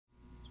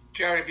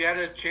Jarren, if you had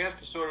a chance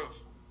to sort of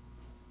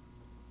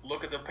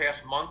look at the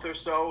past month or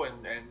so, and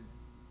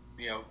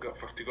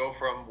to go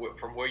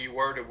from where you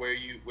were to where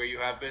you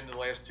have been in the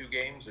last two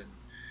games, and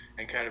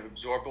kind of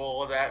absorb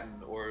all of that,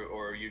 or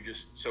are you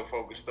just so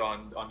focused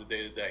on the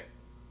day to day?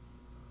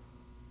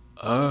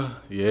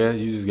 Yeah,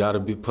 you just gotta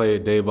play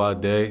it day by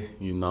day.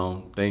 You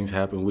know, things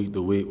happen week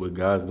to week with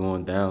guys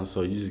going down,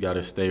 so you just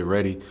gotta stay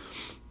ready.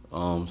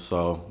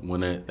 So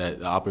when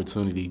that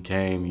opportunity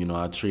came, you know,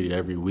 I treated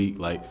every week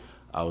like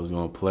I was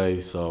gonna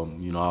play. So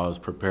you know, I was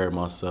preparing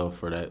myself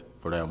for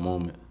that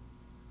moment.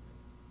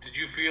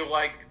 Do you feel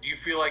like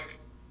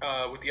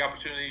with the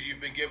opportunities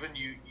you've been given,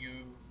 you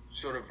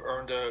sort of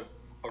earned a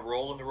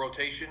role in the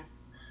rotation,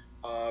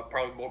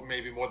 probably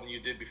maybe more than you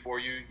did before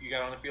you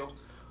got on the field?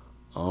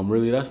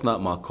 Really, that's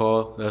not my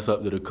call. That's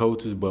up to the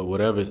coaches. But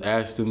whatever's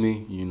asked of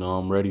me, you know,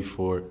 I'm ready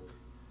for it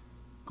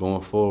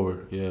going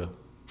forward. Yeah.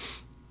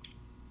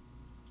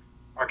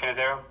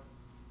 Arcanizero?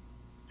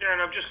 Yeah,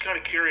 and I'm just kind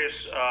of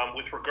curious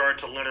with regard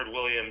to Leonard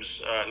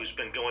Williams, who's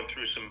been going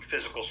through some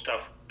physical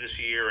stuff this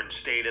year and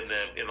stayed in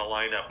the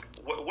lineup.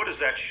 What has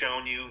that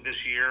shown you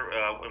this year,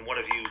 and what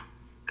have you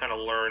kind of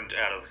learned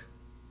out of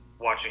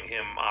watching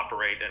him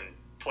operate and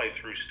play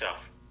through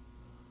stuff?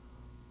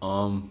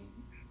 Um,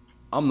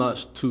 I'm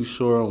not too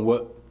sure on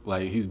what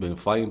like he's been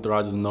fighting through.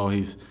 I just know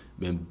he's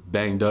been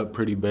banged up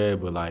pretty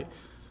bad. But like,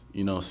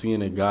 you know,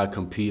 seeing a guy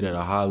compete at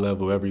a high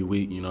level every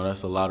week, you know,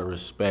 that's a lot of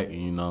respect.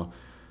 And, you know,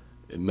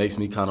 it makes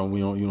me kind of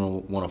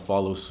want to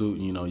follow suit.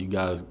 You know, you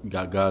guys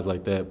got guys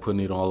like that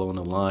putting it all on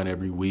the line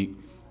every week.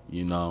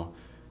 You know,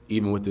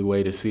 even with the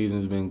way the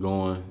season's been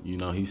going, you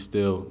know, he's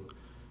still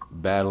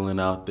battling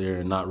out there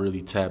and not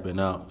really tapping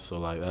out. So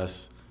like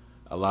that's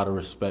a lot of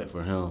respect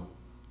for him.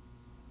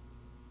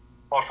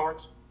 Paul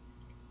Schwartz?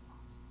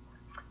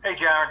 Hey,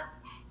 Jarren.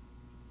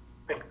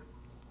 Hey,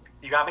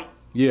 you got me?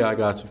 Yeah, I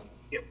got you.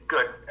 Yeah,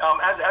 good.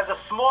 As a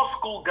small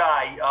school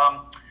guy,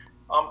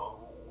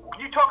 can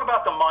you talk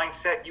about the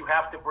mindset you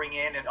have to bring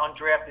in an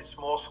undrafted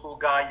small school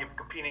guy? You're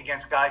competing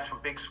against guys from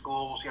big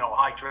schools, you know,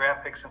 high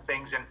draft picks and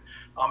things. And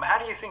how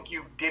do you think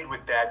you did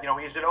with that? You know,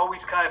 is it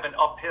always kind of an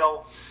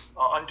uphill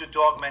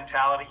underdog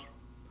mentality?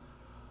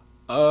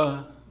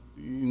 You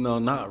know,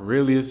 not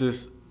really. It's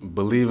just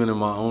believing in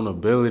my own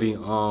ability.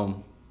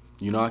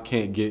 You know, I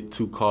can't get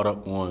too caught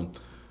up on,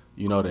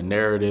 you know, the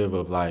narrative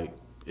of like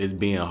it's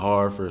being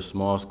hard for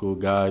small school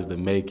guys to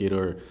make it,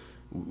 or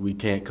we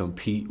can't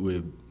compete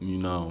with, you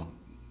know,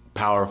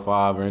 Power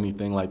Five or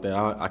anything like that.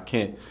 I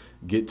can't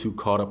get too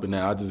caught up in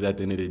that. I just, at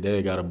the end of the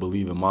day, got to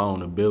believe in my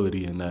own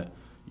ability and that,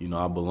 you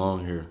know, I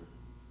belong here.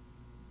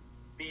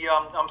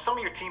 Some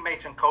of your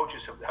teammates and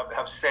coaches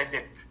have said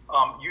that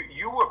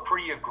you were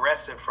pretty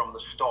aggressive from the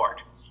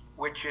start,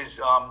 which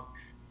is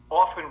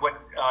often what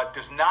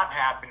does not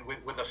happen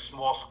with a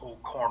small school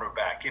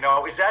cornerback. You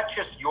know, is that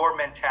just your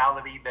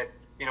mentality that,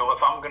 you know,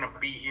 if I'm going to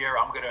be here,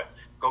 I'm going to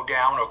go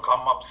down or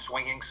come up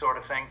swinging sort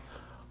of thing?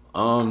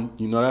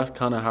 You know, that's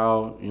kind of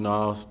how, you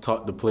know, I was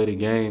taught to play the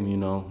game. You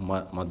know,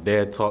 my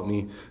dad taught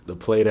me to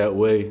play that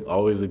way,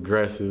 always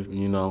aggressive,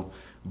 you know.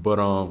 But,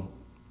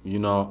 you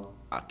know,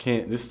 I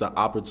can't, this is an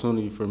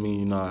opportunity for me,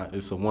 you know,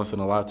 it's a once in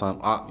a lifetime,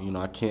 you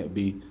know,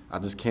 I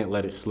just can't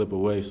let it slip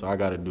away. So I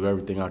got to do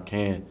everything I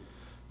can,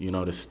 you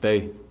know, to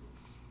stay.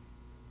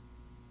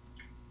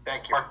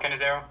 Thank you. Mark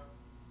Canizero?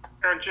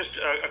 Aaron, just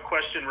a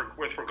question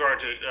with regard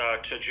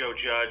to Joe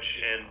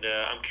Judge, and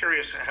I'm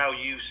curious how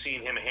you've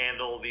seen him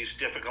handle these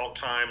difficult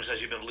times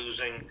as you've been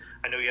losing.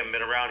 I know you haven't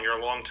been around here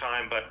a long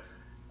time, but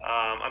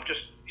I'm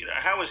just, you know,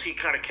 how has he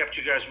kind of kept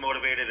you guys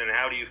motivated, and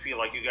how do you feel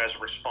like you guys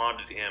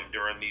responded to him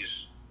during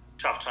these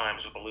tough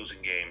times with the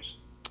losing games?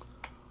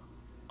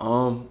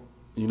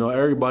 You know,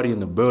 everybody in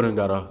the building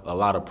got a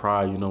lot of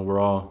pride. You know,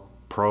 we're all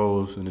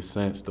pros in the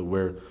sense to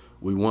where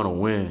we want to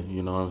win,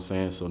 you know what I'm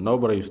saying? So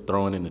nobody's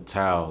throwing in the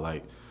towel.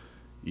 Like,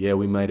 yeah,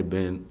 we might have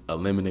been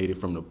eliminated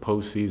from the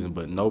postseason,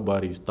 but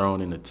nobody's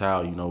throwing in the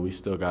towel. You know, we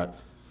still got,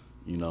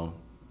 you know,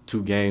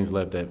 2 games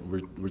left that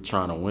we're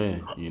trying to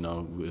win, you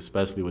know,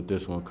 especially with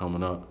this one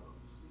coming up.